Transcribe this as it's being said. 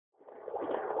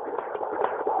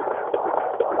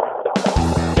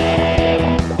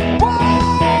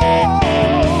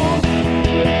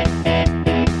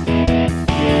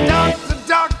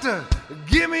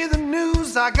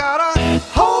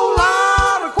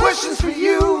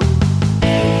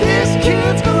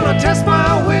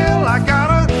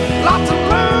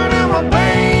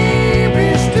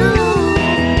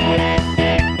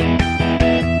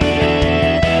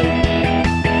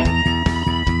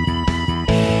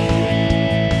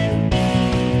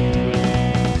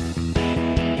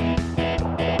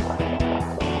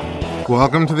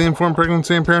Welcome to the Informed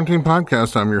Pregnancy and Parenting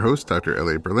Podcast. I'm your host, Dr.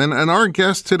 Elliot Berlin, and our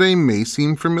guest today may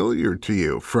seem familiar to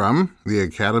you from the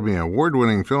Academy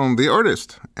Award-winning film The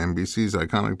Artist, NBC's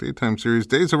iconic daytime series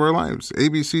Days of Our Lives,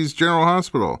 ABC's General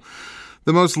Hospital,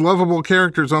 the most lovable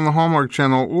characters on the Hallmark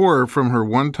Channel, or from her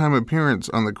one-time appearance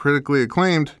on the critically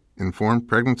acclaimed Informed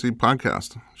Pregnancy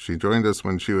Podcast. She joined us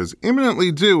when she was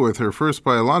imminently due with her first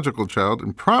biological child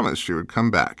and promised she would come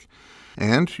back.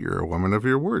 And you're a woman of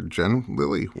your word. Jen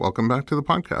Lilly, welcome back to the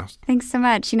podcast. Thanks so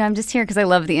much. I'm just here because I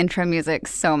love the intro music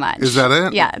so much. Is that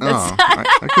it? Yeah.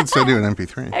 I could send you an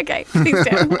MP3. Okay, please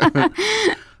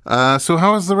do. So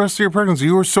how was the rest of your pregnancy?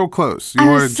 You were so close.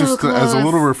 I was so close. As a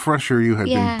little refresher, you had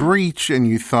been breech, and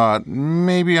you thought,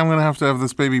 maybe I'm going to have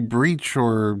this baby breech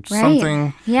or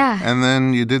something. Yeah. And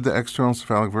then you did the external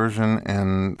cephalic version,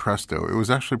 and presto. It was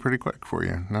actually pretty quick for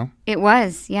you, no? It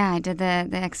was, yeah. I did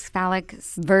the cephalic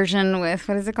version with,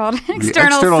 what is it called?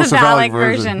 External cephalic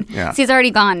version. Yeah. See, it's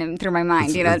already gone through my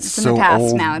mind. It's in the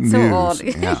past now. It's so old.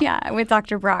 Yeah, with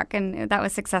Dr. Brock, and that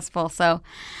was successful. So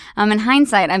in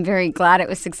hindsight, I'm very glad it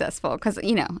was successful because,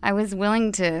 I was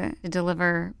willing to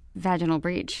deliver vaginal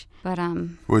breech. But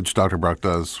which Dr. Brock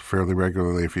does fairly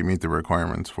regularly if you meet the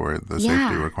requirements for it, the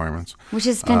safety requirements. Which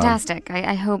is fantastic.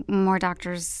 I hope more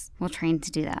doctors will train to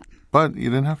do that. But you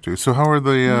didn't have to. So how are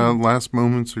the last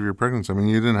moments of your pregnancy? I mean,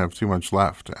 you didn't have too much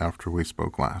left after we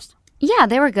spoke last. Yeah,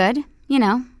 they were good,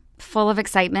 full of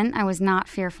excitement. I was not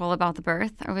fearful about the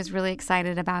birth. I was really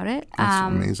excited about it. That's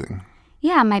amazing.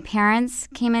 Yeah, my parents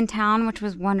came in town, which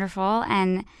was wonderful,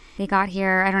 and they got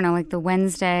here, the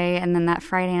Wednesday, and then that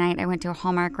Friday night I went to a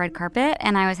Hallmark red carpet,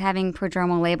 and I was having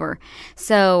prodromal labor.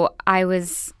 So I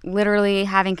was literally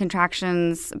having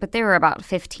contractions, but they were about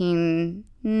 10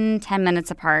 minutes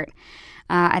apart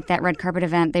at that red carpet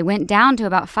event. They went down to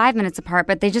about 5 minutes apart,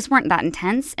 but they just weren't that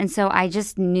intense, and so I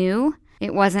just knew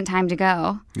it wasn't time to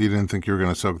go. You didn't think you were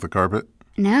going to soak the carpet?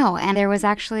 No, and there was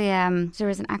actually an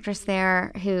actress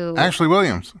there who... Ashley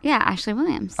Williams. Yeah, Ashley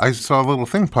Williams. I saw a little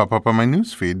thing pop up on my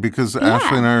news feed because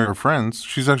Ashley and I are friends.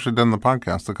 She's actually done the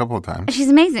podcast a couple of times. She's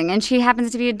amazing, and she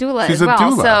happens to be a doula as well. She's a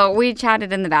doula. So we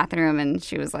chatted in the bathroom, and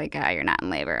she was like, you're not in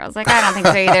labor. I was like, I don't think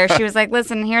so either. She was like,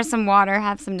 listen, here's some water,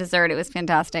 have some dessert. It was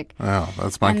fantastic. Oh,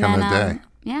 that's my kind of day.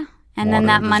 Yeah. And then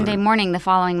that Monday morning, the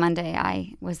following Monday,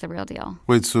 I was the real deal.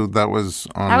 Wait, so that was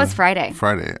on... That was Friday.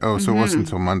 Friday. Oh, so it wasn't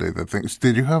until Monday that things...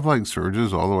 Did you have,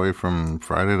 surges all the way from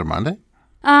Friday to Monday?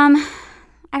 I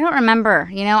don't remember.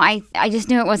 I just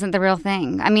knew it wasn't the real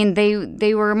thing. I mean,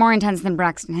 they were more intense than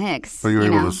Braxton Hicks. But you were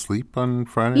able to sleep on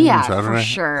Friday and Saturday? Yeah, for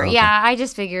sure. Okay. Yeah, I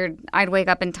just figured I'd wake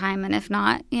up in time, and if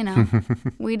not,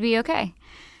 we'd be okay.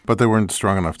 But they weren't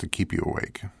strong enough to keep you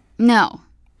awake? No.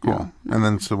 Cool. No. And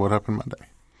then, so what happened Monday?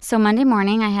 So Monday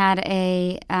morning, I had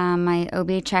my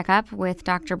OB checkup with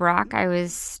Dr. Brock. I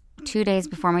was 2 days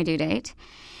before my due date.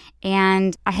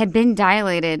 And I had been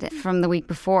dilated from the week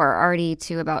before already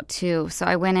to about 2. So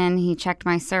I went in, he checked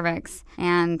my cervix,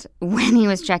 and when he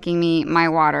was checking me, my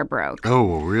water broke.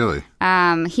 Oh, really?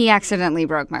 He accidentally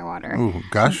broke my water. Oh,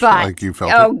 gush? But, You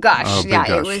felt it? Oh, gush. Oh, yeah,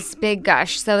 gush. It was big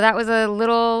gush. So that was a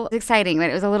little exciting,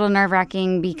 but it was a little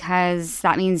nerve-wracking because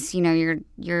that means,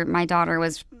 my daughter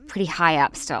was pretty high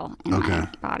up still in my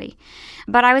body.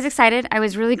 But I was excited. I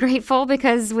was really grateful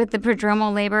because with the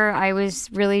prodromal labor, I was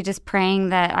really just praying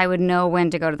that I would know when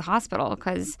to go to the hospital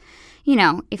because,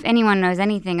 if anyone knows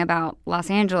anything about Los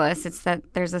Angeles, it's that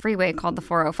there's a freeway called the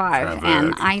 405,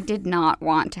 and I did not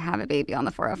want to have a baby on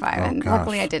the 405, and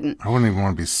luckily I didn't. I wouldn't even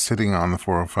want to be sitting on the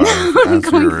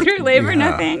 405 going through labor.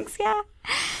 No thanks. Yeah.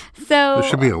 So there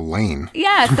should be a lane.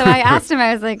 Yeah. So I asked him,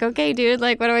 I was like, okay, dude,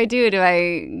 what do I do? Do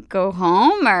I go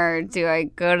home or do I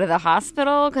go to the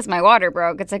hospital? Because my water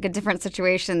broke. It's a different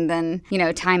situation than,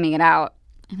 timing it out.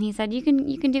 And he said, you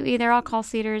can do either. I'll call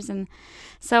Cedars. And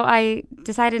so I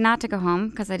decided not to go home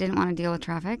because I didn't want to deal with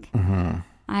traffic. Mm-hmm.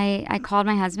 I called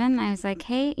my husband. I was like,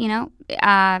 hey,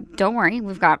 don't worry.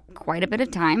 We've got quite a bit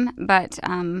of time, but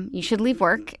you should leave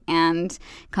work and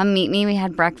come meet me. We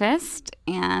had breakfast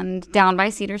and down by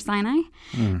Cedars-Sinai.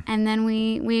 And then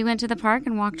we went to the park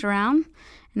and walked around.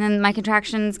 And then my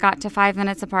contractions got to 5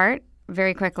 minutes apart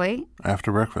very quickly.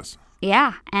 After breakfast?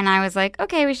 Yeah. And I was like,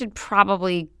 okay, we should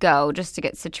probably go just to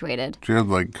get situated. Do you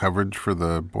have, coverage for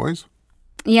the boys?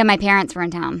 Yeah, my parents were in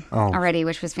town already,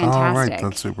 which was fantastic. Oh, right.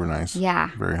 That's super nice.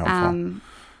 Yeah. Very helpful.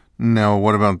 Now,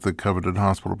 what about the coveted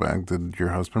hospital bag? Did your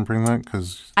husband bring that?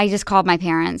 'Cause I just called my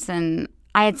parents, and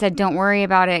I had said, don't worry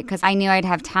about it because I knew I'd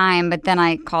have time. But then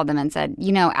I called them and said,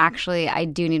 actually, I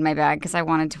do need my bag because I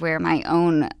wanted to wear my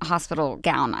own hospital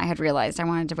gown. I had realized I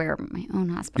wanted to wear my own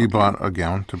hospital gown. Bought a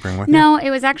gown to bring with you? No, it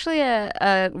was actually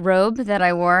a robe that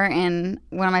I wore in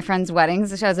one of my friend's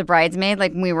weddings. She was a bridesmaid.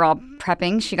 Like, we were all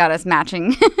prepping. She got us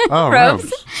matching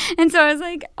robes. And so I was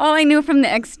like, all I knew from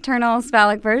the external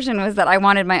phallic version was that I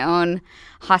wanted my own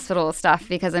hospital stuff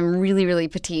because I'm really, really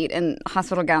petite and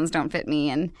hospital gowns don't fit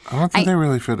me. And I don't think they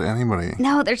really fit anybody.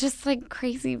 No, they're just like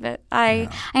crazy. But I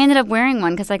ended up wearing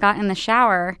one because I got in the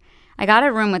shower. I got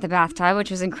a room with a bathtub,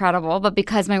 which was incredible. But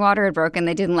because my water had broken,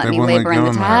 they didn't let me labor in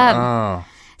the tub. Oh.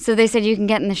 So they said you can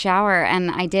get in the shower,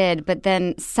 and I did. But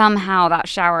then somehow that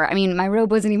shower, my robe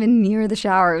wasn't even near the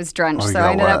shower. It was drenched. So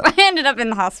I ended up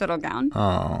in the hospital gown.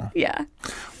 Oh. Yeah.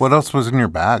 What else was in your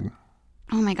bag?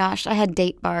 Oh my gosh, I had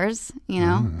date bars,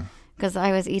 because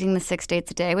I was eating the 6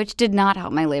 dates a day, which did not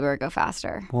help my labor go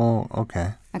faster. Well,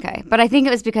 okay. Okay, but I think it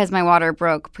was because my water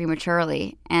broke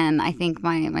prematurely, and I think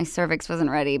my cervix wasn't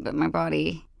ready, but my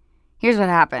body... Here's what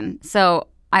happened. So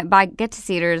I get to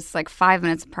Cedars like 5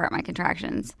 minutes apart, my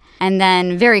contractions. And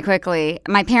then very quickly,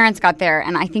 my parents got there,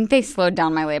 and I think they slowed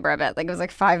down my labor a bit. Like, it was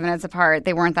like 5 minutes apart.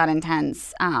 They weren't that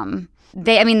intense.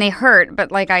 They hurt,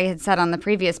 but like I had said on the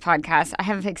previous podcast, I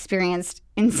have experienced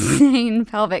insane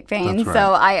pelvic pain. That's right.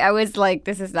 So I was like,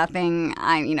 this is nothing,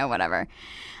 whatever.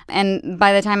 And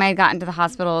by the time I got into the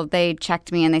hospital, they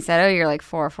checked me and they said, oh, you're like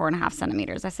 4.5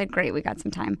 centimeters. I said, great, we got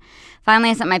some time.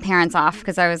 Finally, I sent my parents off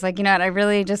because I was like, you know what, I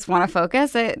really just want to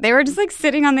focus. They were just like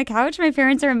sitting on the couch. My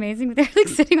parents are amazing. They were like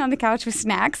sitting on the couch with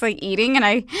snacks, like eating. And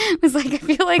I was like, I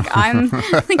feel like I'm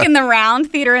like in the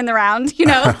round, theater in the round,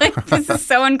 like this is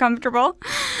so uncomfortable.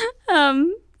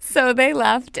 So they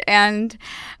left, and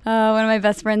one of my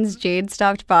best friends, Jade,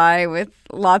 stopped by with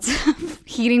lots of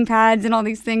heating pads and all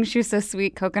these things. She was so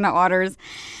sweet, coconut waters.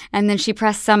 And then she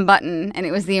pressed some button, and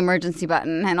it was the emergency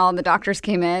button, and all the doctors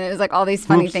came in. It was like all these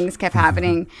funny things kept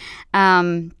happening.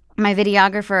 My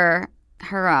videographer,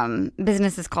 her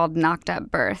business is called Knocked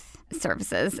Up Birth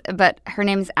Services, but her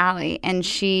name's Allie, and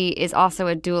she is also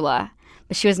a doula.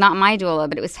 But she was not my doula,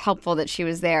 but it was helpful that she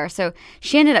was there. So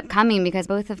she ended up coming because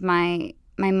both of my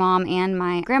mom and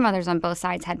my grandmothers on both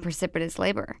sides had precipitous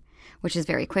labor, which is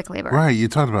very quick labor. Right. You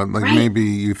talked about maybe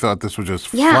you thought this would just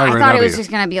fly right I thought out it was of you.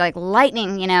 just going to be like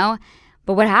lightning,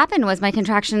 But what happened was my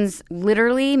contractions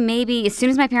literally maybe as soon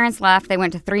as my parents left, they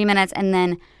went to 3 minutes. And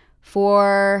then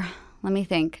let me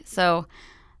think. So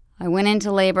I went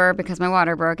into labor because my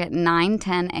water broke at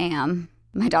 9:10 a.m.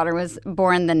 My daughter was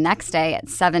born the next day at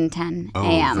 7:10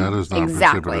 a.m. Oh, that is not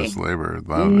precipitous labor.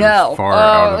 That is far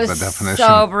out of the definition.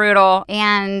 So brutal.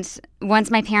 And once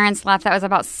my parents left, that was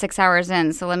about 6 hours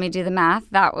in. So let me do the math.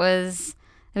 That was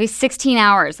maybe 16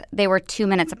 hours. They were 2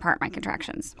 minutes apart, my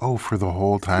contractions. Oh, for the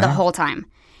whole time? The whole time.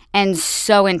 And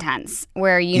so intense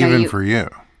where, Even for you?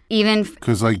 Even...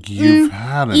 Because, you've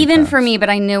had it. Even for me, but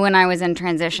I knew when I was in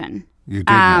transition. You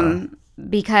did know.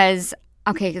 Because...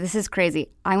 Okay, this is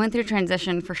crazy. I went through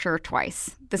transition for sure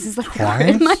twice. This is like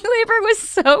twice? My labor was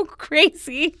so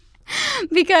crazy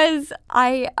because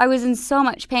I was in so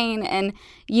much pain, and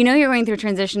you're going through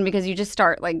transition because you just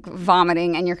start like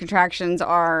vomiting and your contractions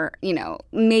are,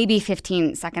 maybe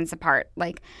 15 seconds apart.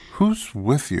 Like, who's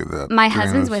with you? My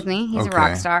husband's with me. He's a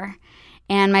rock star.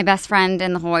 And my best friend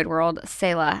in the whole wide world,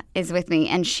 Selah, is with me,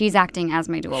 and she's acting as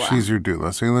my doula. She's your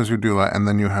doula. Selah's your doula, and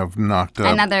then you have Knocked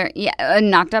Up.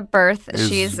 Knocked Up Birth.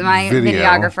 She's my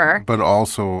videographer. But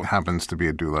also happens to be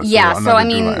a doula.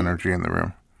 Doula energy in the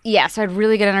room. Yeah, so I had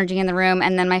really good energy in the room,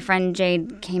 and then my friend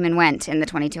Jade came and went in the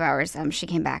 22 hours. She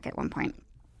came back at one point.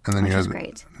 And then you had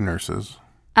great. Nurses.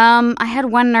 I had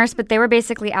one nurse, but they were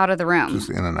basically out of the room. Just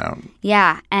in and out.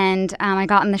 Yeah, and I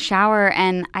got in the shower,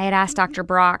 and I had asked Dr.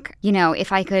 Brock,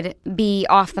 if I could be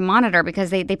off the monitor because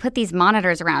they put these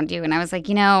monitors around you. And I was like,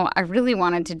 I really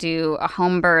wanted to do a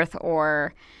home birth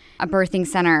or a birthing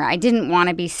center. I didn't want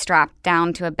to be strapped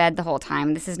down to a bed the whole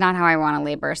time. This is not how I want to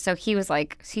labor. So he was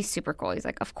like, he's super cool. He's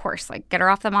like, of course, get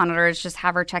her off the monitors. Just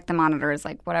have her check the monitors,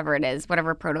 whatever it is,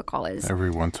 whatever protocol is.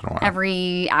 Every once in a while.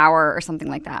 Every hour or something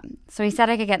like that. So he said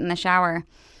I could get in the shower.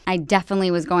 I definitely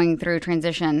was going through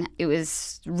transition. It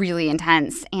was really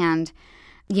intense. And,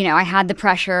 I had the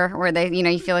pressure where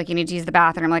you feel like you need to use the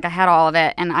bathroom. I had all of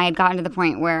it. And I had gotten to the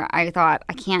point where I thought,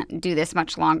 I can't do this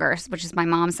much longer, which is my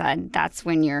mom said, that's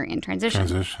when you're in transition.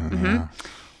 Yeah.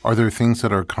 Are there things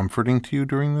that are comforting to you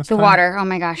during this The time? water. Oh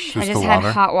my gosh. Just I just the had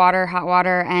water? hot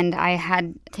water, and I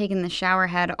had taken the shower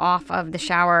head off of the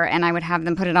shower, and I would have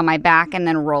them put it on my back and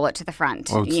then roll it to the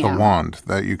front. Well, it's the wand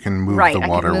that you can move right, the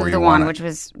water I could move where the you wand, want it.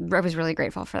 I was really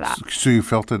grateful for that. So you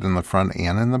felt it in the front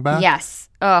and in the back? Yes.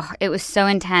 Oh, it was so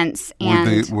intense.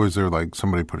 And Was there like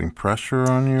somebody putting pressure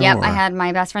on you? yep, or? I had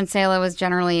my best friend Sayla was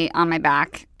generally on my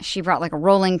back. She brought like a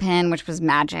rolling pin, which was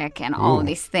magic, and all of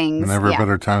these things. Never a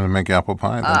better time to make apple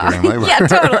pie than during labor. Yeah,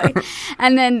 totally.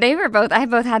 And then they were both. I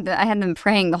had them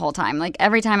praying the whole time. Like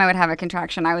every time I would have a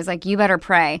contraction, I was like, "You better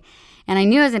pray." And I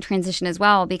knew I was in transition as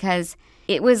well because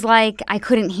it was like I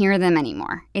couldn't hear them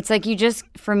anymore. It's like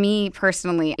for me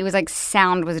personally, it was like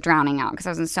sound was drowning out because I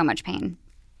was in so much pain.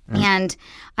 And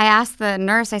I asked the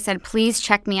nurse, I said, please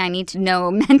check me. I need to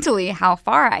know mentally how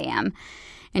far I am.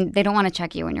 And they don't want to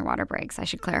check you when your water breaks. I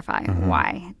should clarify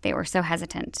why they were so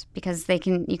hesitant, because you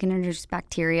can introduce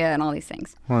bacteria and all these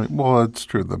things. Right. Well, it's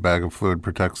true. The bag of fluid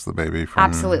protects the baby from...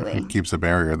 Absolutely. It keeps a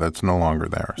barrier that's no longer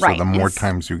there. Right. So the more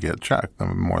times you get checked, the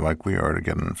more likely you are to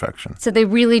get an infection. So they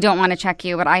really don't want to check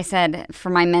you. But I said, for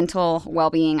my mental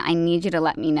well-being, I need you to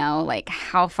let me know, like,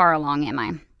 how far along am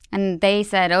I? And they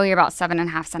said, oh, you're about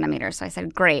 7.5 centimeters. So I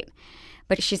said, great.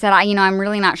 But she said, I'm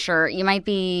really not sure. You might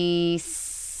be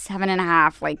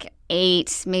 7.5, like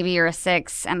 8, maybe you're a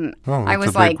 6. And I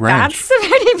was like, that's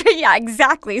pretty big. Yeah,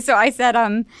 exactly. So I said,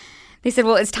 they said,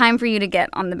 well, it's time for you to get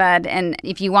on the bed. And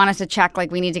if you want us to check,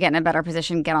 like, we need to get in a better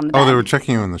position, get on the bed. Oh, they were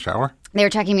checking you in the shower? They were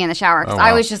checking me in the shower. Because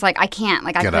I was just like, I can't.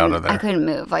 Like, out of there. I couldn't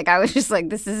move. Like, I was just like,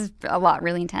 this is a lot,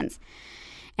 really intense.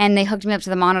 And they hooked me up to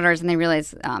the monitors, and they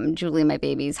realized Julie, my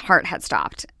baby's heart had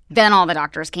stopped. Then all the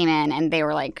doctors came in, and they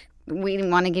were like, we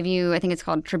want to give you, I think it's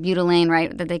called Tributylane,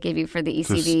 right, that they give you for the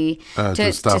ECV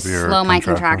to stop your slow my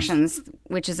contractions,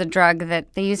 which is a drug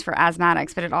that they use for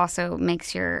asthmatics, but it also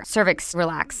makes your cervix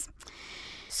relax.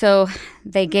 So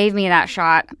they gave me that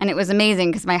shot, and it was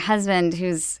amazing because my husband,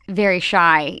 who's very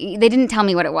shy, they didn't tell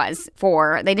me what it was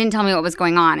for. They didn't tell me what was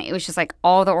going on. It was just like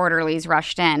all the orderlies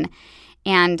rushed in.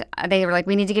 And they were like,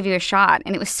 we need to give you a shot.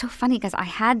 And it was so funny because I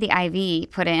had the IV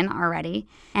put in already.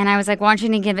 And I was like, why don't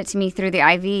you give it to me through the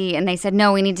IV? And they said,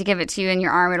 no, we need to give it to you in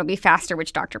your arm. It'll be faster,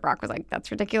 which Dr. Brock was like,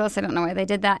 that's ridiculous. I don't know why they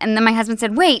did that. And then my husband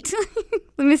said, wait,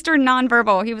 Mr.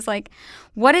 Nonverbal. He was like,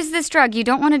 what is this drug? You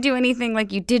don't want to do anything.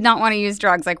 Like, you did not want to use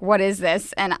drugs. Like, what is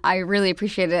this? And I really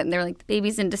appreciated it. And they were like, the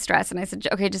baby's in distress. And I said,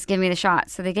 okay, just give me the shot.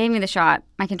 So they gave me the shot.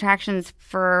 My contractions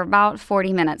for about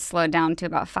 40 minutes slowed down to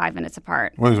about 5 minutes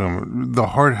apart. Wait a minute. The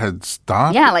heart had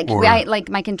stopped? Yeah, like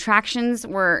my contractions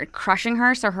were crushing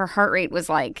her. So her heart rate was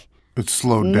like... It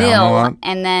slowed down a lot?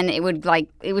 And then it would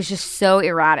it was just so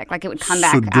erratic. Like, it would come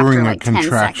back after during a 10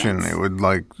 contraction, seconds. it would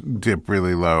like dip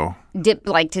really low. Dip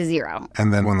like to zero.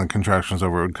 And then when the contraction's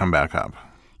over, it would come back up.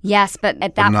 Yes, but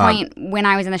at that point, when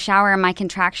I was in the shower, my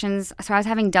contractions, so I was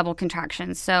having double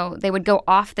contractions. So they would go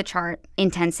off the chart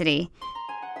intensity.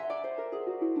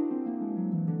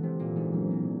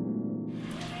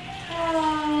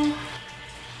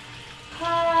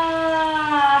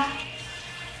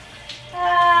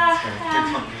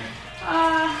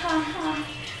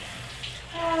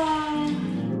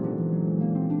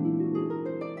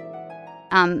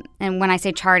 And when I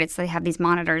say chart, they have these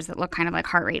monitors that look kind of like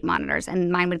heart rate monitors,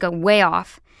 and mine would go way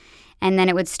off, and then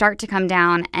it would start to come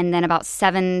down, and then about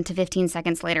 7 to 15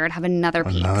 seconds later, it'd have another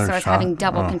peak. So I was having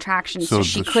double contractions, so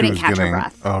she couldn't catch her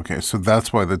breath. Okay, so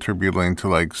that's why the Tributylane, to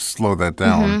like slow that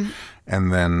down,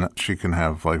 and then she can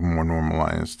have like more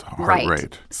normalized heart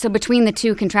rate. So between the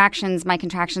two contractions, my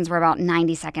contractions were about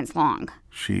 90 seconds long.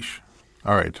 Sheesh.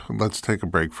 All right, let's take a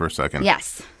break for a second.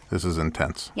 Yes. This is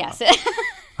intense. Yes.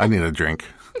 I need a drink.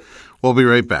 We'll be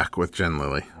right back with Jen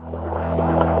Lilly.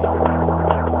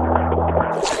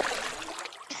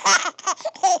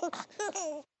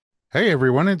 Hey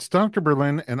everyone, it's Dr.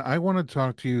 Berlin, and I want to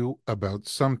talk to you about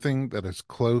something that is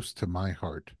close to my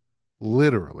heart.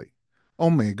 Literally.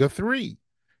 Omega-3.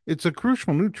 It's a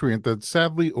crucial nutrient that's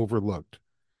sadly overlooked.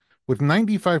 With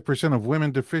 95% of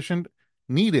women deficient,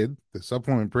 Needed, the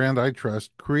supplement brand I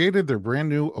trust, created their brand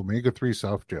new Omega-3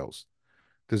 soft gels.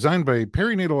 Designed by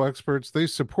perinatal experts, they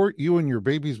support you and your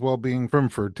baby's well-being from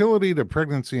fertility to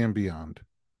pregnancy and beyond.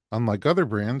 Unlike other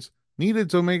brands,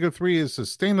 Needed's Omega-3 is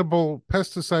sustainable,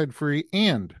 pesticide-free,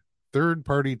 and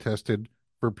third-party tested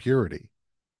for purity.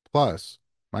 Plus,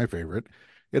 my favorite,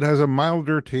 it has a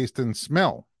milder taste and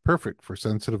smell, perfect for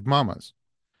sensitive mamas.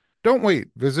 Don't wait.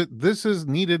 Visit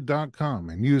thisisneeded.com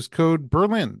and use code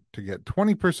BERLIN to get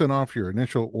 20% off your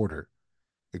initial order.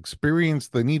 Experience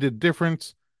the needed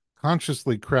difference,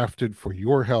 consciously crafted for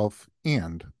your health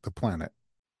and the planet.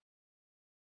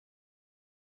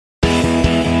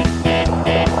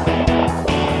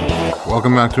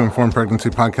 Welcome back to Informed Pregnancy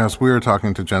Podcast. We are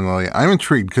talking to Jen Lilly. I'm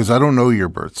intrigued because I don't know your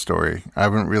birth story. I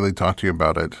haven't really talked to you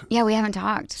about it. Yeah, we haven't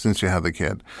talked. Since you had the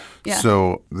kid. Yeah.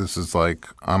 So this is like,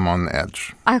 I'm on the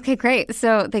edge. Okay, great.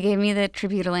 So they gave me the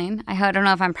Tributaline. I don't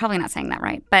know if I'm probably not saying that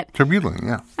right, but... Tributaline,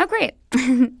 yeah. Oh, great.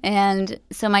 And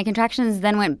so my contractions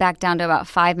then went back down to about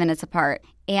 5 minutes apart.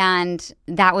 And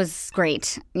that was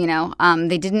great.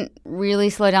 They didn't really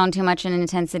slow down too much in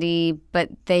intensity, but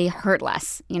they hurt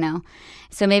less,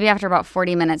 So maybe after about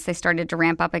 40 minutes, they started to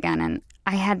ramp up again. And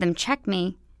I had them check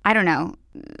me, I don't know,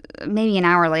 maybe an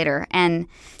hour later. And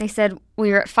they said,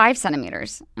 we were at 5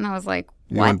 centimeters. And I was like,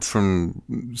 what? You went from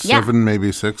 7,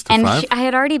 maybe 6 to 5? I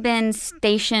had already been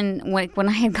stationed, when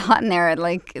I had gotten there,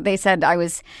 they said I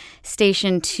was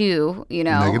station 2,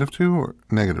 -2 or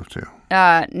 -2?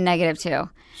 -2.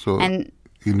 So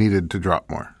you needed to drop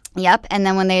more. Yep. And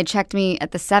then when they had checked me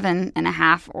at the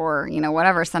 7.5 or,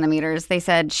 whatever centimeters, they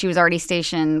said she was already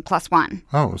station +1.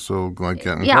 Oh, so like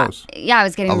getting close. Yeah, I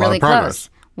was getting really close.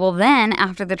 Well, then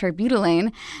after the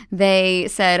Tributaline, they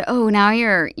said, oh, now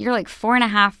you're like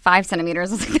 4.5, 5 centimeters.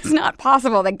 I was like, that's not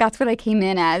possible. Like, that's what I came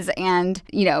in as. And,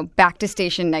 back to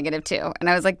station -2. And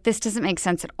I was like, this doesn't make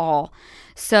sense at all.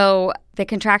 So the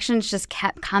contractions just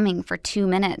kept coming for 2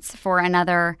 minutes for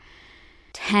another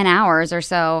 10 hours or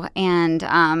so. And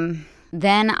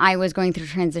then I was going through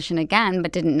transition again,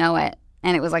 but didn't know it.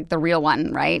 And it was like the real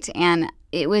one, right? And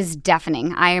it was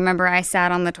deafening. I remember I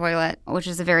sat on the toilet, which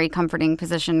is a very comforting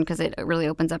position because it really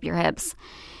opens up your hips.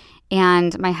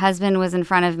 And my husband was in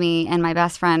front of me and my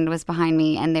best friend was behind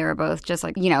me. And they were both just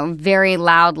like, very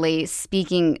loudly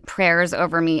speaking prayers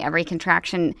over me every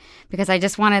contraction because I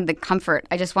just wanted the comfort.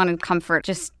 I just wanted comfort.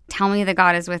 Just tell me that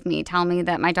God is with me. Tell me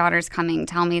that my daughter's coming.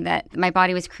 Tell me that my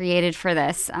body was created for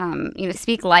this.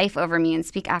 Speak life over me and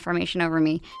speak affirmation over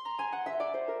me.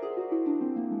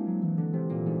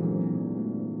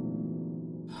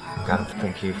 God,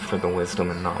 thank you for the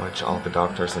wisdom and knowledge all the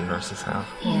doctors and nurses have.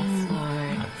 Yes,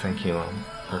 Lord. God, thank you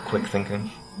for quick thinking.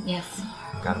 Yes.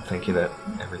 God, thank you that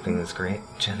everything is great.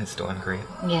 Jen is doing great.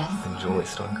 Yes. And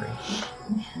Julie's doing great.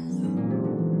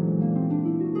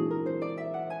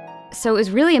 So it was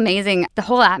really amazing. The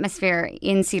whole atmosphere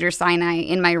in Cedars-Sinai,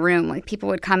 in my room, like people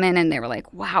would come in and they were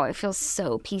like, wow, it feels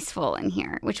so peaceful in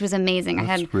here, which was amazing.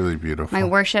 That's really beautiful. My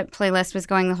worship playlist was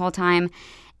going the whole time.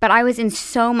 But I was in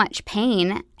so much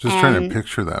pain. Just trying to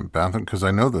picture that bathroom, because I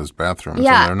know those bathrooms, and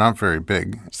they're not very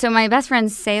big. So my best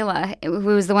friend, Selah,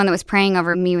 who was the one that was praying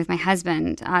over me with my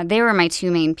husband, they were my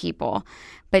 2 main people.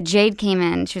 But Jade came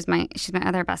in. She's my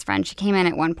other best friend. She came in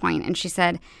at one point, and she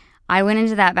said, I went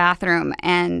into that bathroom,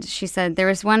 and she said, there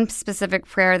was one specific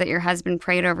prayer that your husband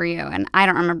prayed over you, and I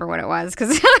don't remember what it was,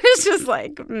 because it was just,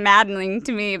 like, maddening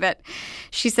to me, but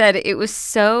she said it was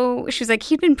so, she was like,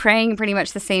 he'd been praying pretty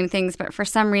much the same things, but for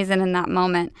some reason in that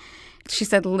moment, she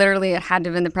said literally it had to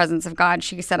have been the presence of God.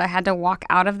 She said I had to walk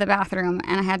out of the bathroom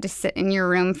and I had to sit in your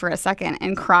room for a second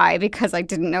and cry because I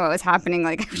didn't know what was happening.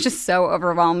 Like I was just so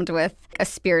overwhelmed with a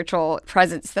spiritual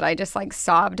presence that I just like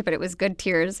sobbed, but it was good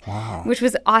tears, wow. Which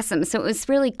was awesome. So it was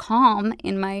really calm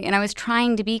and I was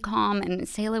trying to be calm, and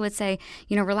Selah would say,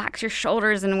 relax your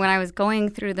shoulders. And when I was going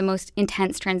through the most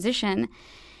intense transition,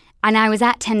 and I was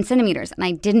at 10 centimeters, and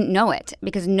I didn't know it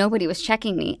because nobody was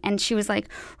checking me. And she was like,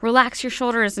 relax your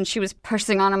shoulders. And she was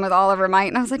pushing on them with all of her might.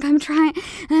 And I was like, I'm trying.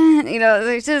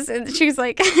 She was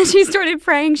like, she started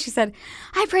praying. She said,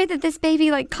 I pray that this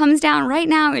baby like comes down right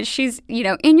now and she's,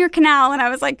 in your canal. And I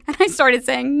was like, and I started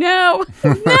saying, no,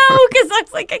 because I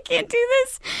was like, I can't do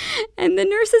this. And the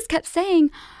nurses kept saying,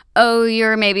 oh,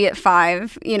 you're maybe at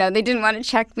 5. They didn't want to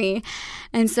check me.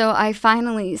 And so I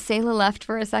finally, Selah left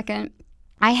for a second.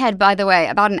 I had, by the way,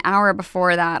 about an hour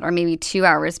before that, or maybe 2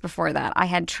 hours before that, I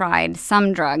had tried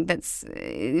some drug that's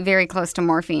very close to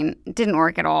morphine. It didn't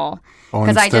work at all. Oh,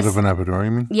 instead of an epidural,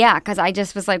 you mean? Yeah, because I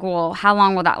just was like, well, how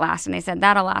long will that last? And they said,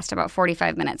 that'll last about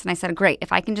 45 minutes. And I said, great,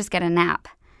 if I can just get a nap,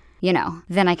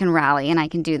 then I can rally and I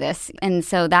can do this. And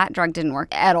so that drug didn't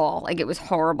work at all. Like, it was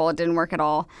horrible. It didn't work at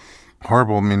all.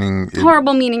 Horrible meaning?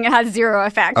 Horrible meaning it had zero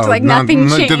effect. Nothing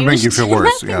changed. It didn't make you feel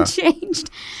worse. Nothing changed.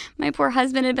 My poor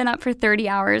husband had been up for 30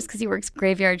 hours because he works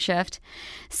graveyard shift.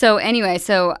 So anyway,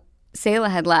 Selah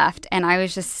had left, and I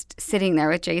was just sitting there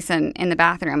with Jason in the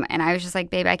bathroom, and I was just like,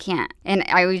 babe, I can't. And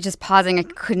I was just pausing. I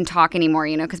couldn't talk anymore,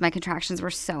 because my contractions were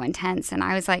so intense. And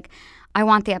I was like, I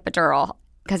want the epidural,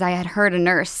 because I had heard a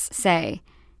nurse say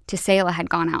to Selah had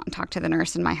gone out and talked to the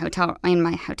nurse in my hotel room.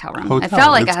 It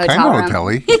felt like a hotel room. Kind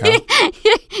of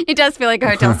hotel-y. It does feel like a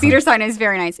hotel. Cedars-Sinai is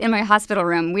very nice. In my hospital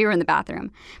room, we were in the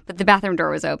bathroom, but the bathroom door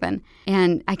was open.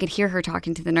 And I could hear her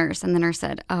talking to the nurse. And the nurse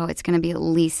said, oh, it's going to be at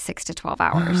least 6 to 12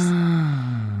 hours.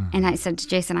 And I said to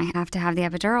Jason, I have to have the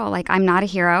epidural. Like, I'm not a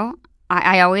hero.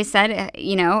 I always said,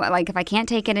 you know, like if I can't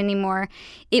take it anymore,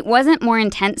 it wasn't more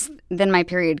intense than my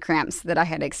period cramps that I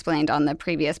had explained on the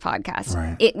previous podcast.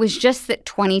 Right. It was just that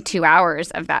 22 hours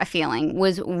of that feeling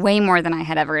was way more than I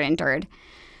had ever endured.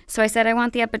 So I said, I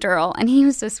want the epidural. And he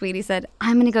was so sweet. He said,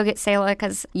 I'm going to go get Selah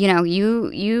because, you know,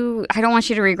 I don't want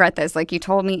you to regret this. Like you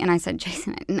told me. And I said,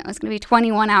 Jason, I know it's going to be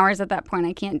 21 hours at that point.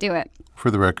 I can't do it. For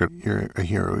the record, you're a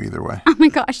hero either way. Oh my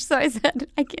gosh. So I said,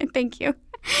 I can't, thank you.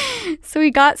 So we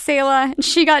got Selah, and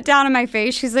she got down in my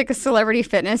face. She's like a celebrity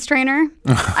fitness trainer.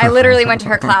 I literally went to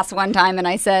her class one time, and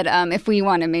I said, if we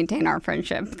want to maintain our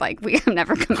friendship, like, I'm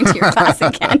never coming to your class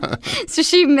again. So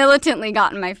she militantly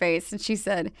got in my face, and she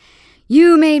said,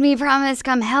 you made me promise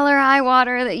come hell or high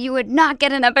water that you would not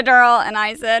get an epidural. And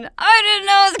I said, I didn't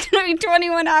know it was going to be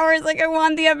 21 hours. Like, I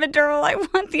want the epidural. I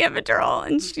want the epidural.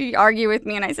 And she argued with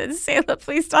me, and I said, Selah,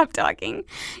 please stop talking.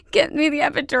 Get me the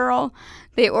epidural.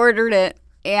 They ordered it.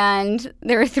 And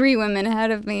there were 3 women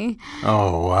ahead of me.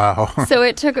 Oh, wow. So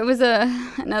it was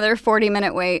another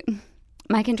 40-minute wait.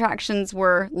 My contractions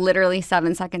were literally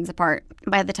 7 seconds apart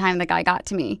by the time the guy got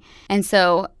to me. And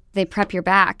so they prep your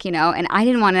back, you know, and I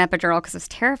didn't want an epidural because I was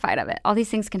terrified of it. All these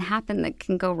things can happen that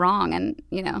can go wrong and,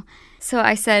 you know. So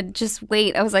I said, just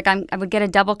wait. I was like, I would get a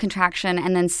double contraction,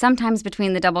 and then sometimes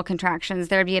between the double contractions,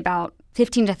 there would be about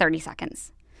 15 to 30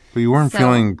 seconds. But you weren't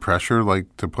feeling pressure,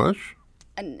 like, to push?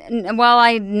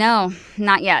 Well, no,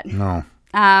 not yet. No.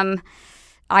 My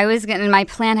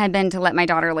plan had been to let my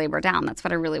daughter labor down. That's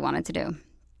what I really wanted to do.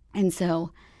 And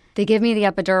so they give me the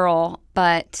epidural,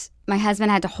 but my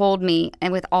husband had to hold me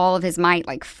and with all of his might,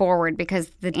 like forward, because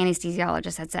the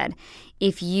anesthesiologist had said,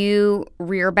 if you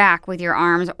rear back with your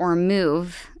arms or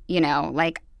move, you know,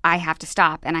 like I have to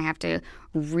stop and I have to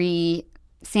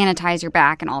sanitize your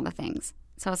back and all the things.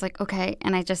 So I was like, okay.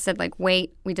 And I just said, like,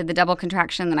 wait. We did the double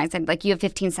contraction. Then I said, like, you have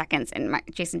 15 seconds. And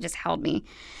Jason just held me.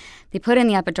 They put in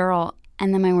the epidural.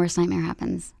 And then my worst nightmare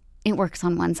happens. It works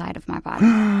on one side of my body.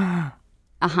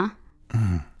 Uh-huh.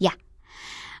 Yeah.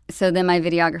 So then my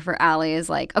videographer, Allie, is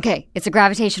like, okay, it's a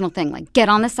gravitational thing. Like, get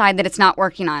on the side that it's not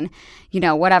working on, you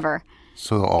know, whatever.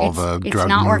 So the drug it's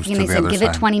not moves working. to They the said, other give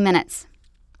side. it 20 minutes.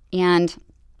 And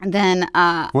then...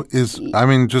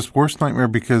 just worst nightmare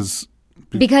because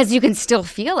you can still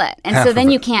feel it. And half so then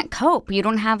of you it. can't cope. You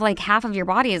don't have, like, half of your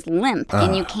body is limp,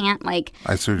 and you can't, like,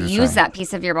 I see what you're use saying. that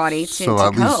piece of your body to So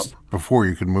at cope. least before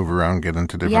you could move around, get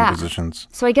into different positions.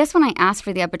 So I guess when I asked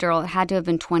for the epidural, it had to have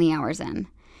been 20 hours in.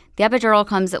 The epidural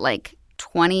comes at, like,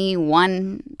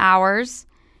 21 hours.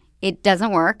 It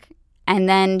doesn't work. And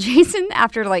then Jason,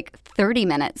 after, like, 30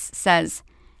 minutes, says,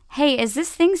 hey, is this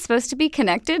thing supposed to be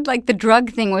connected? Like, the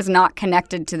drug thing was not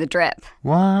connected to the drip.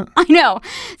 What? I know.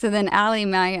 So then Allie,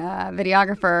 my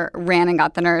videographer, ran and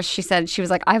got the nurse. She was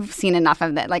like, I've seen enough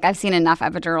of that. Like, I've seen enough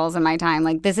epidurals in my time.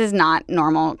 Like, this is not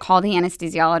normal. Call the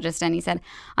anesthesiologist. And he said,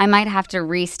 I might have to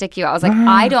re-stick you. I was like,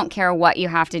 I don't care what you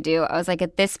have to do. I was like,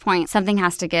 at this point, something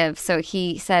has to give. So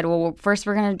he said, well, first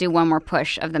we're going to do one more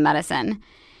push of the medicine.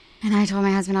 And I told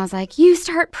my husband, I was like, you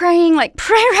start praying, like,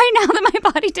 pray right now that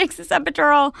my body takes this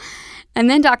epidural. And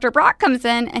then Dr. Brock comes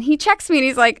in and he checks me and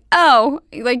he's like, oh,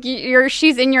 like,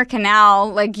 she's in your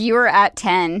canal. Like, you were at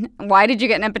 10. Why did you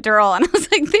get an epidural? And I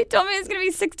was like, they told me it's going to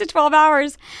be 6 to 12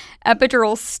 hours.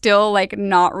 Epidural's still, like,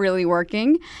 not really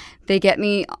working. They get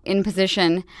me in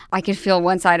position. I could feel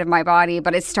one side of my body,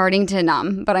 but it's starting to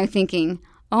numb. But I'm thinking,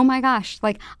 oh my gosh,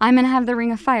 like, I'm going to have the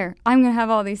ring of fire. I'm going to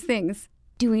have all these things.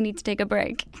 Do we need to take a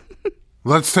break?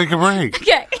 Let's take a break.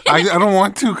 Okay. I don't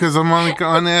want to because I'm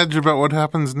on edge about what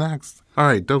happens next. All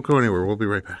right, don't go anywhere. We'll be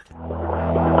right back.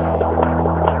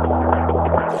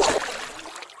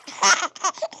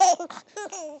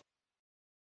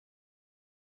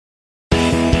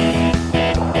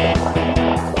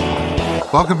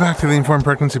 Welcome back to the Informed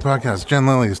Pregnancy Podcast. Jen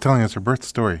Lilly is telling us her birth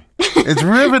story. It's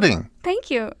riveting.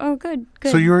 Thank you. Oh, good.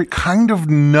 So you're kind of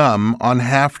numb on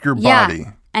half your body.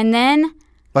 Yeah. And then...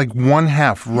 Like one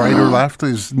half, right or left,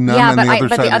 is numb, yeah, and the other side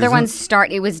but the other isn't? ones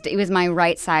start. It was my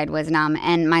right side was numb,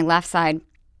 and my left side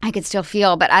I could still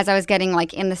feel. But as I was getting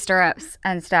like in the stirrups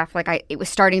and stuff, like it was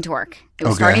starting to work. It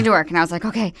was starting to work, and I was like,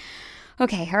 okay, all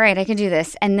right, I can do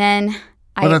this. And then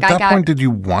But at that point, did you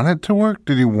want it to work?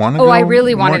 Did you want to? Oh, I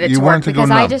really wanted it to work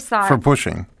because I just thought for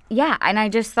pushing. Yeah, and I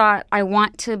just thought I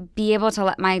want to be able to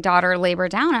let my daughter labor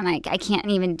down, and I can't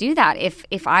even do that.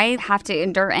 If I have to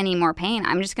endure any more pain,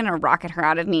 I'm just going to rocket her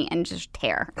out of me and just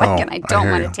tear. And I don't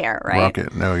want to tear, right?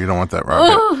 Rocket. No, you don't want that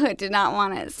rocket. Oh, I did not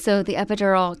want it. So the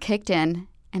epidural kicked in,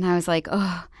 and I was like,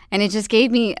 oh. And it just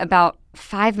gave me about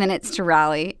 5 minutes to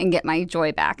rally and get my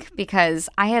joy back because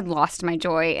I had lost my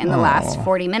joy in the last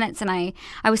 40 minutes. And I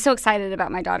was so excited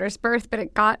about my daughter's birth, but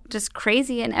it got just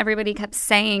crazy. And everybody kept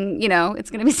saying, it's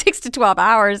going to be 6 to 12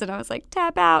 hours. And I was like,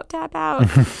 tap out, tap out.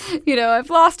 I've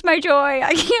lost my joy.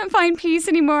 I can't find peace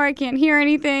anymore. I can't hear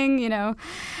anything,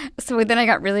 So then I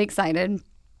got really excited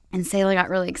and Selah got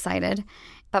really excited.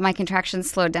 But my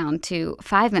contractions slowed down to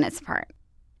 5 minutes apart.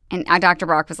 And Dr.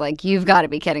 Brock was like, you've got to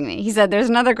be kidding me. He said, there's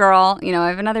another girl, I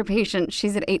have another patient.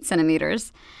 She's at 8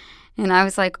 centimeters. And I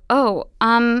was like, do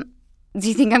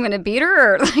you think I'm going to beat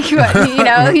her? Or what? He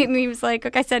was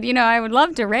like, I said, I would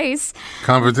love to race.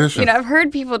 Competition. I've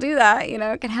heard people do that,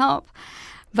 it can help.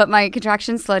 But my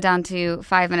contractions slowed down to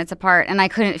 5 minutes apart, and I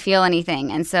couldn't feel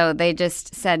anything. And so they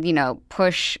just said,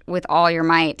 push with all your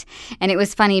might. And it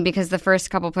was funny because the first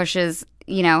couple pushes,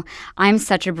 I'm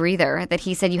such a breather that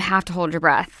he said, you have to hold your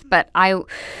breath. But I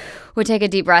would take a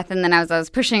deep breath, and then as I was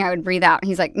pushing, I would breathe out. And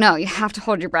he's like, no, you have to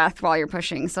hold your breath while you're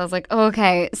pushing. So I was like, oh,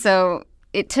 okay. So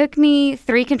it took me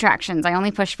 3 contractions. I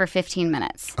only pushed for 15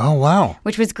 minutes. Oh, wow.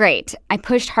 Which was great. I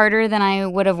pushed harder than I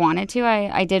would have wanted to.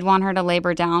 I did want her to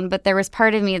labor down, but there was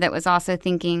part of me that was also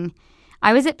thinking,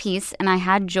 I was at peace and I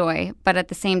had joy, but at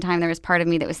the same time, there was part of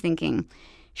me that was thinking,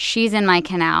 she's in my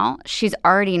canal. She's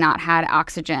already not had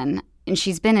oxygen, and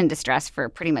she's been in distress for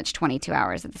pretty much 22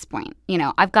 hours at this point.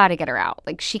 I've got to get her out.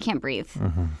 Like, she can't breathe.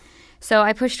 Mm-hmm. So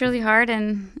I pushed really hard,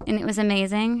 and it was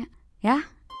amazing. Yeah.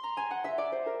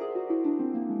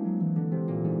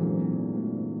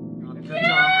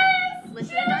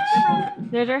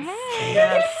 There's her head.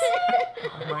 Yes. Oh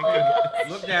my goodness.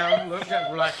 Look down. Relax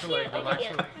your leg. Relax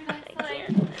your leg.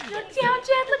 Look down,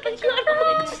 Jen. Look at your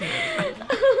head.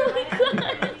 Oh my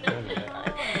God.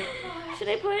 Should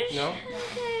I push? No.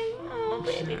 Okay. Oh,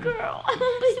 baby girl.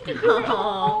 Oh, baby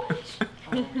girl.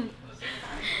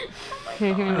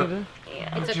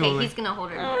 It's okay. He's gonna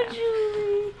hold her. Oh,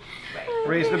 Julie.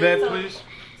 Raise the bed, please.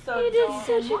 You did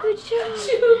such a good job.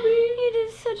 You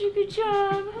did such a good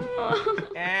job.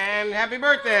 And happy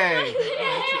birthday.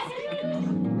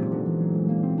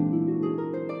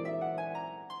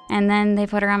 And then they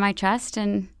put her on my chest,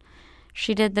 and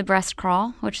she did the breast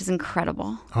crawl, which is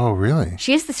incredible. Oh, really?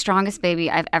 She is the strongest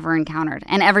baby I've ever encountered.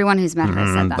 And everyone who's met her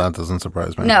said that. That doesn't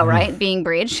surprise me. No, right? Being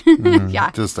breech. Yeah.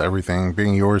 Just everything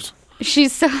being yours.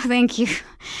 Thank you.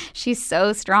 She's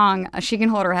so strong. She can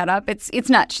hold her head up. It's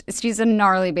nuts. She's a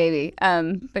gnarly baby.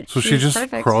 But so she just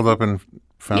perfect. Crawled up and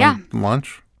found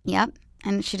lunch? Yep.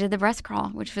 And she did the breast crawl,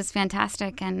 which was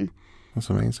fantastic. And that's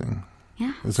amazing.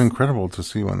 Yeah. It's incredible to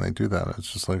see when they do that.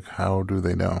 It's just like, how do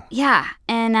they know? Yeah.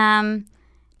 And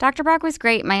Dr. Brock was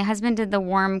great. My husband did the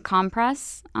warm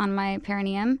compress on my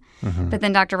perineum. Mm-hmm. But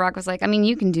then Dr. Brock was like,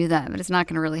 you can do that, but it's not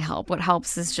going to really help. What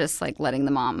helps is just like letting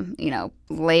the mom,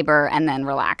 labor and then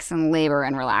relax and labor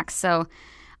and relax. So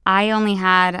I only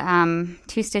had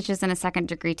 2 stitches and a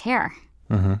 2nd-degree tear.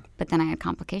 Mm-hmm. But then I had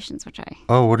complications, which I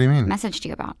what do you mean? Messaged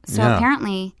you about. So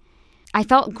apparently I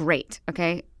felt great,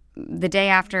 okay? The day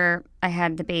after I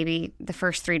had the baby, the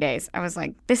first 3 days, I was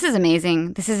like, this is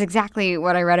amazing. This is exactly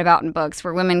what I read about in books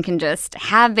where women can just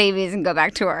have babies and go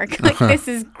back to work. Like, this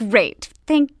is great.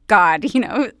 Thank God.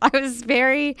 I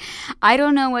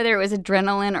don't know whether it was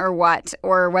adrenaline or what,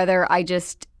 or whether I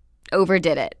just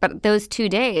overdid it. But those 2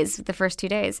 days, the first 2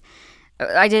 days,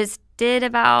 I did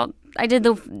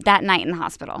that night in the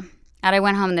hospital. And I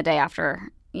went home the day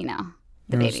after,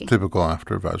 the baby. It's typical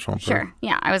after vaginal birth. Sure.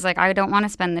 Yeah. I was like, I don't want to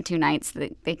spend the 2 nights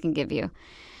that they can give you.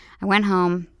 I went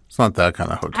home. It's not that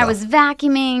kind of hotel. I was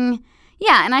vacuuming.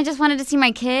 Yeah. And I just wanted to see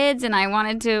my kids, and I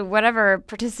wanted to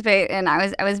participate. And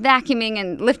I was vacuuming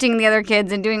and lifting the other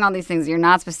kids and doing all these things you're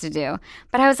not supposed to do.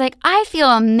 But I was like, I feel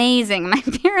amazing. My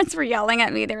parents were yelling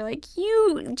at me. They were like,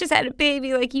 you just had a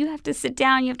baby. Like, you have to sit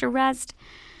down. You have to rest.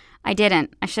 I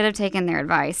didn't. I should have taken their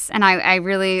advice. And I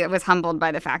really was humbled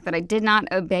by the fact that I did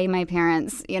not obey my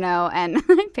parents, and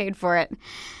I paid for it.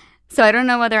 So I don't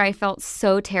know whether I felt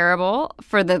so terrible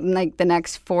for the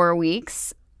next 4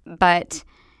 weeks, but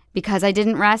because I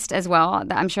didn't rest as well,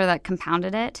 I'm sure that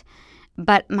compounded it.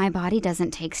 But my body doesn't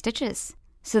take stitches.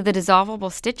 So the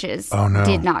dissolvable stitches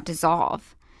did not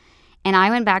dissolve. And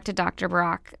I went back to Dr.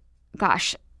 Brock,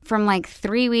 from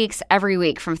 3 weeks every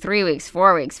week, from 3 weeks,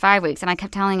 4 weeks, 5 weeks. And I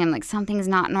kept telling him, something's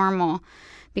not normal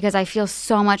because I feel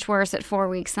so much worse at 4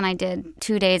 weeks than I did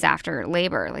 2 days after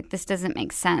labor. This doesn't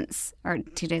make sense. Or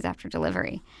 2 days after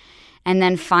delivery. And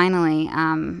then finally,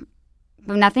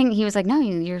 nothing, he was like, no,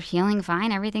 you're healing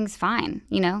fine. Everything's fine.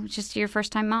 It's just your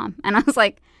first time mom. And I was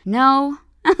like, no.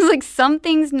 I was like,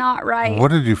 something's not right.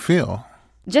 What did you feel?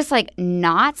 Just like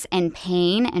knots and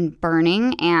pain and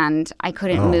burning, and I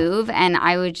couldn't move. And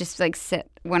I would just like sit,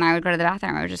 when I would go to the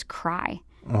bathroom, I would just cry.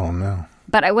 Oh, no.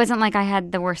 But it wasn't like I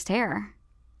had the worst hair.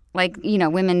 Like,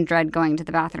 women dread going to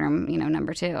the bathroom,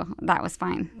 number 2. That was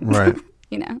fine. Right.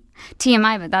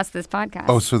 TMI, but that's this podcast.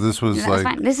 Oh, so this was like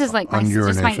fine. This is like on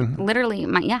urination? Literally,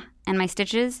 and my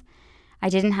stitches. I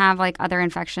didn't have like other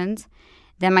infections.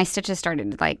 Then my stitches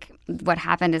started, like, what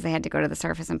happened is they had to go to the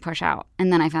surface and push out.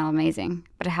 And then I felt amazing.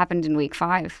 But it happened in week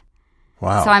 5.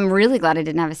 Wow. So I'm really glad I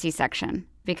didn't have a C-section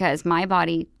because my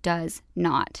body does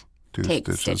not take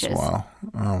stitches. Wow.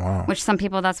 Oh, wow. Which some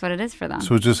people, that's what it is for them.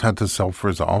 So it just had to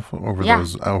self-resolve over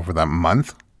over that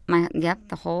month?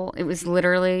 It was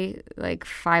literally like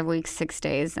 5 weeks, 6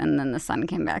 days, and then the sun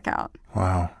came back out.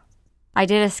 Wow. I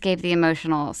did escape the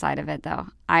emotional side of it, though.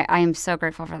 I am so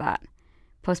grateful for that.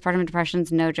 Postpartum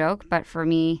depression's no joke, but for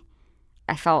me,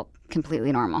 I felt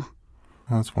completely normal.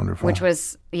 That's wonderful. Which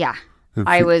was,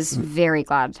 I was very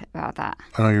glad about that.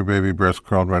 I know your baby breast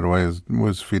crawled right away,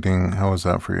 was feeding. How was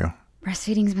that for you?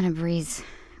 Breastfeeding's been a breeze,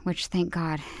 which thank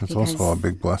God. It's also a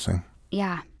big blessing.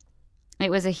 Yeah.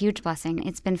 It was a huge blessing.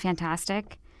 It's been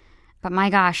fantastic. But my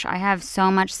gosh, I have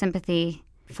so much sympathy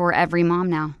for every mom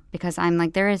now because I'm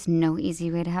like, there is no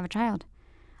easy way to have a child.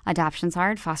 Adoption's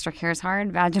hard, foster care is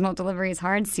hard, vaginal delivery is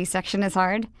hard, C-section is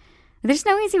hard. There's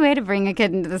no easy way to bring a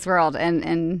kid into this world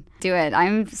and do it.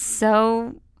 I'm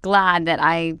so glad that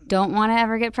I don't want to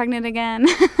ever get pregnant again.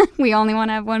 We only want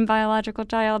to have one biological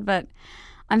child, but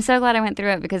I'm so glad I went through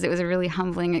it because it was a really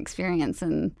humbling experience.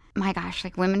 And my gosh,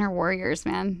 like women are warriors,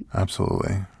 man.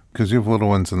 Absolutely. Because you have little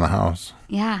ones in the house.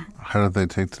 Yeah. How did they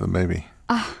take to the baby?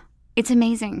 Oh, it's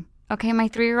amazing. Okay, my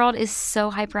 3-year-old is so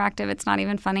hyperactive, it's not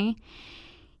even funny.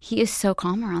 He is so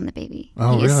calm around the baby.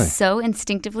 Oh, he really? is so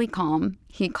instinctively calm.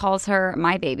 He calls her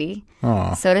my baby.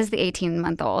 Aww. So does the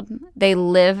 18-month-old. They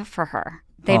live for her.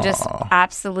 They just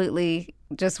absolutely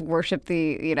just worship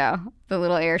the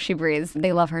little air she breathes.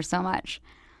 They love her so much.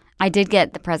 I did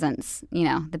get the presents.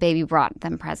 The baby brought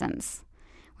them presents,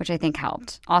 which I think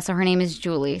helped. Also, her name is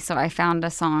Julie. So I found a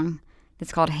song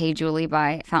that's called Hey Julie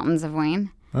by Fountains of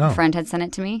Wayne. Oh. A friend had sent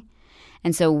it to me.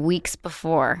 And so weeks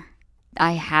before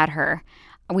I had her,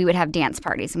 we would have dance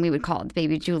parties and we would call it the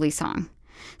Baby Julie song.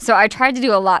 So I tried to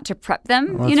do a lot to prep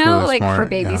them, Well, really like smart, for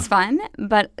baby's fun.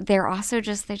 But they're also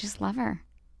they just love her.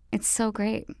 It's so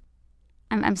great.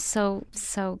 I'm so,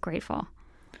 so grateful.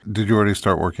 Did you already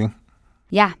start working?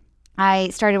 Yeah. I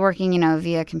started working,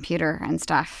 via computer and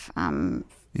stuff.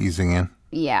 Easing in?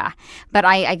 Yeah. But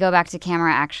I go back to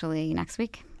camera actually next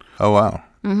week. Oh, wow.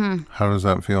 Mm-hmm. How does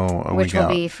that feel a Which week out?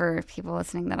 will be, for people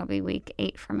listening, that'll be week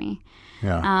 8 for me.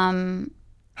 Yeah.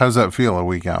 How does that feel a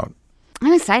week out?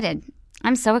 I'm excited.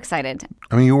 I'm so excited.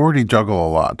 I mean, you already juggle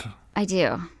a lot. I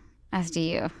do. As do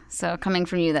you. So coming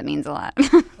from you, that means a lot.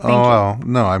 Well,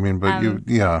 no, I mean, but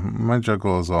my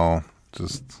juggle is all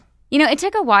just it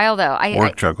took a while, though.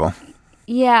 work juggle.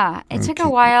 Yeah, it took a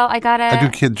while. I do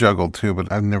kid juggle, too,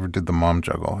 but I never did the mom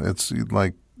juggle. It's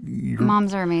like...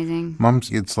 Moms are amazing.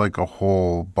 It's like a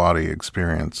whole body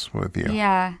experience with you.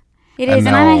 Yeah, it is.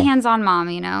 And I'm a hands-on mom,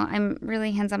 I'm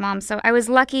really hands-on mom. So I was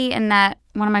lucky in that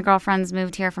one of my girlfriends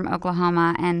moved here from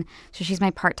Oklahoma, and so she's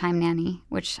my part-time nanny,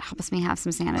 which helps me have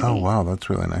some sanity. Oh, wow, that's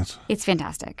really nice. It's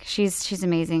fantastic. She's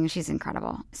amazing. She's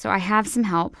incredible. So I have some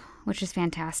help, which is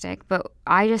fantastic. But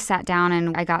I just sat down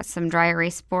and I got some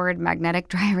magnetic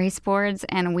dry erase boards,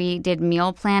 and we did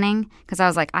meal planning because I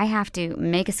was like, I have to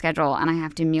make a schedule and I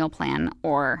have to meal plan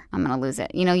or I'm going to lose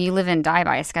it. You live and die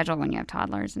by a schedule when you have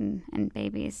toddlers and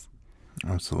babies.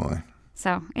 Absolutely.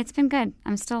 So it's been good.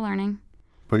 I'm still learning.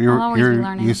 But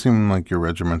you seem like you're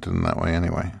regimented in that way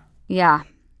anyway. Yeah.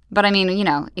 But I mean,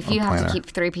 if you have to keep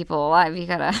 3 people alive, you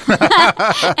gotta,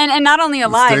 and not only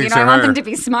alive, I want them to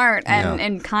be smart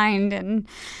and kind and.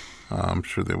 I'm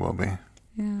sure they will be.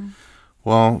 Yeah.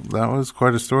 Well, that was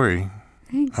quite a story.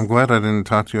 Thanks. I'm glad I didn't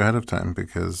talk to you ahead of time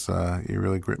because you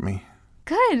really gripped me.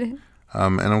 Good.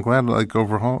 And I'm glad,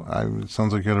 overall, it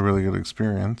sounds like you had a really good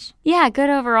experience. Yeah, good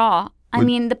overall. I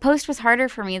mean, the post was harder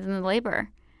for me than the labor.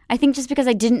 I think just because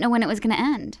I didn't know when it was going to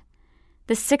end.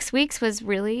 The 6 weeks was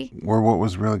really... Or what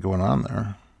was really going on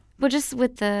there? Well, just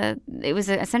with it was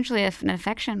essentially an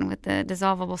infection with the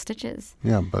dissolvable stitches.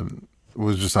 Yeah, but it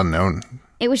was just unknown.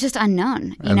 It was just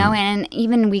unknown, and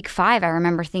even week 5, I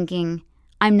remember thinking,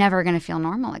 I'm never going to feel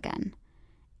normal again.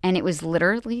 And it was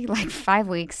literally 5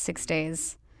 weeks, 6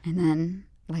 days. And then,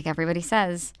 like everybody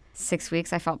says, 6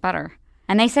 weeks, I felt better.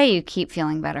 And they say you keep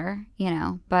feeling better,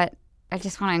 but I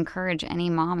just want to encourage any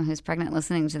mom who's pregnant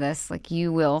listening to this, like,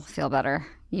 you will feel better.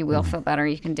 You will feel better.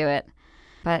 You can do it.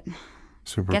 But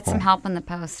get some help in the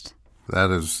post.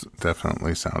 That is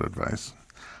definitely sound advice.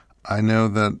 I know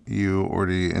that you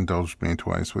already indulged me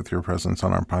twice with your presence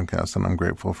on our podcast, and I'm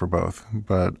grateful for both.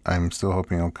 But I'm still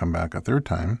hoping you'll come back a third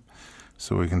time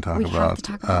so we can talk about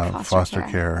foster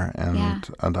care and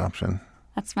adoption.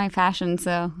 That's my passion,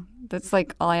 so that's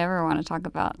like all I ever want to talk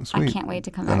about. Sweet. I can't wait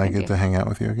to come back. Then I get to hang out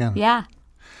with you again. Yeah.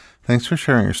 Thanks for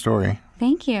sharing your story.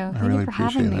 Thank you. I Thank really you for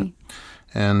having me.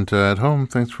 And at home,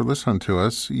 thanks for listening to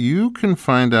us. You can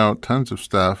find out tons of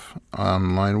stuff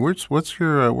online. Where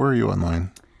are you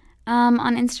online?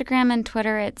 On Instagram and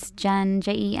Twitter, it's Jen,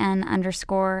 JEN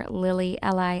 _Lily,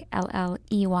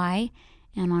 LILLEY.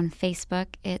 And on Facebook,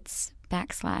 it's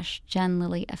 /Jen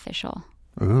Lily Official.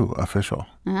 Ooh, official.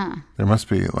 There must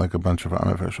be like a bunch of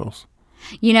unofficials.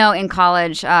 You know, in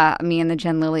college, me and the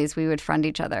Jen Lilies, we would friend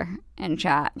each other and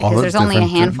chat because there's only a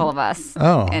handful of us.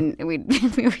 Oh. And we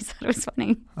always thought it was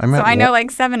funny. I know like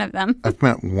 7 of them. I've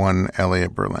met one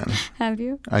Elliot Berlin. Have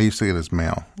you? I used to get his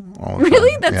mail all the time.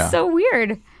 Really? That's so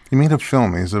weird. He made a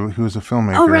film. He was a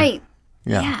filmmaker. Oh, right.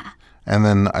 Yeah. And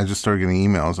then I just started getting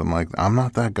emails. I'm like, I'm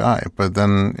not that guy. But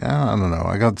then, I don't know.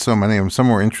 I got so many of them. Some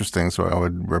were interesting, so I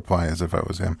would reply as if I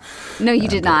was him. No, you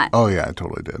did not. Oh, yeah, I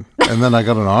totally did. And then I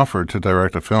got an offer to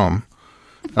direct a film.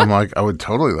 I'm like, I would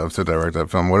totally love to direct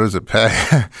that film. What does it pay?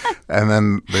 And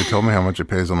then they told me how much it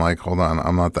pays. I'm like, hold on,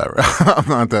 I'm not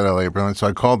that Elliot Berlin. So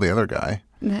I called the other guy.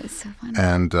 That's so funny.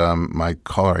 And my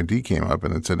caller ID came up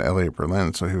and it said Elliot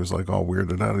Berlin. So he was like all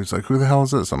weirded out. He's like, who the hell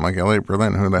is this? I'm like, Elliot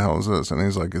Berlin, who the hell is this? And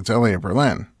he's like, it's Elliot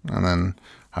Berlin. And then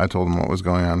I told him what was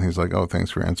going on. He's like, oh,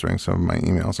 thanks for answering some of my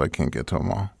emails. I can't get to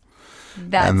them all.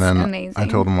 That's and then amazing. I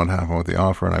told him what happened with the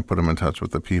offer and I put him in touch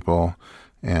with the people.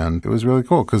 And it was really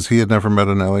cool because he had never met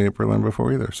an Elliot Berlin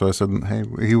before either. So I said, hey,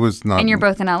 he was not. And you're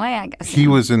both in LA, I guess. He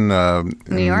was in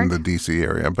New York? the D.C.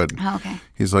 area. But okay.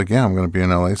 He's like, yeah, I'm going to be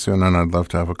in LA soon and I'd love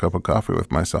to have a cup of coffee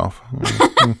with myself.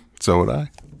 So would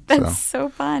I. That's so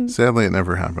fun. Sadly, it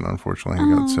never happened, unfortunately.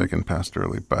 He got sick and passed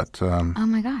early. But oh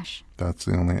my gosh. That's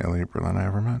the only Elliot Berlin I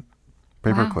ever met.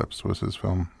 Paperclips was his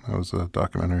film. That was a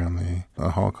documentary on the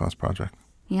Holocaust Project.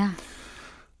 Yeah.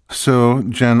 So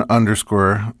Jen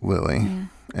 _Lily. Yeah.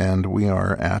 And we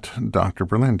are at Dr.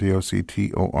 Berlin,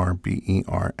 DoctorBerlin,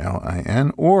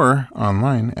 or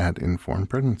online at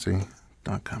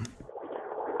informedpregnancy.com.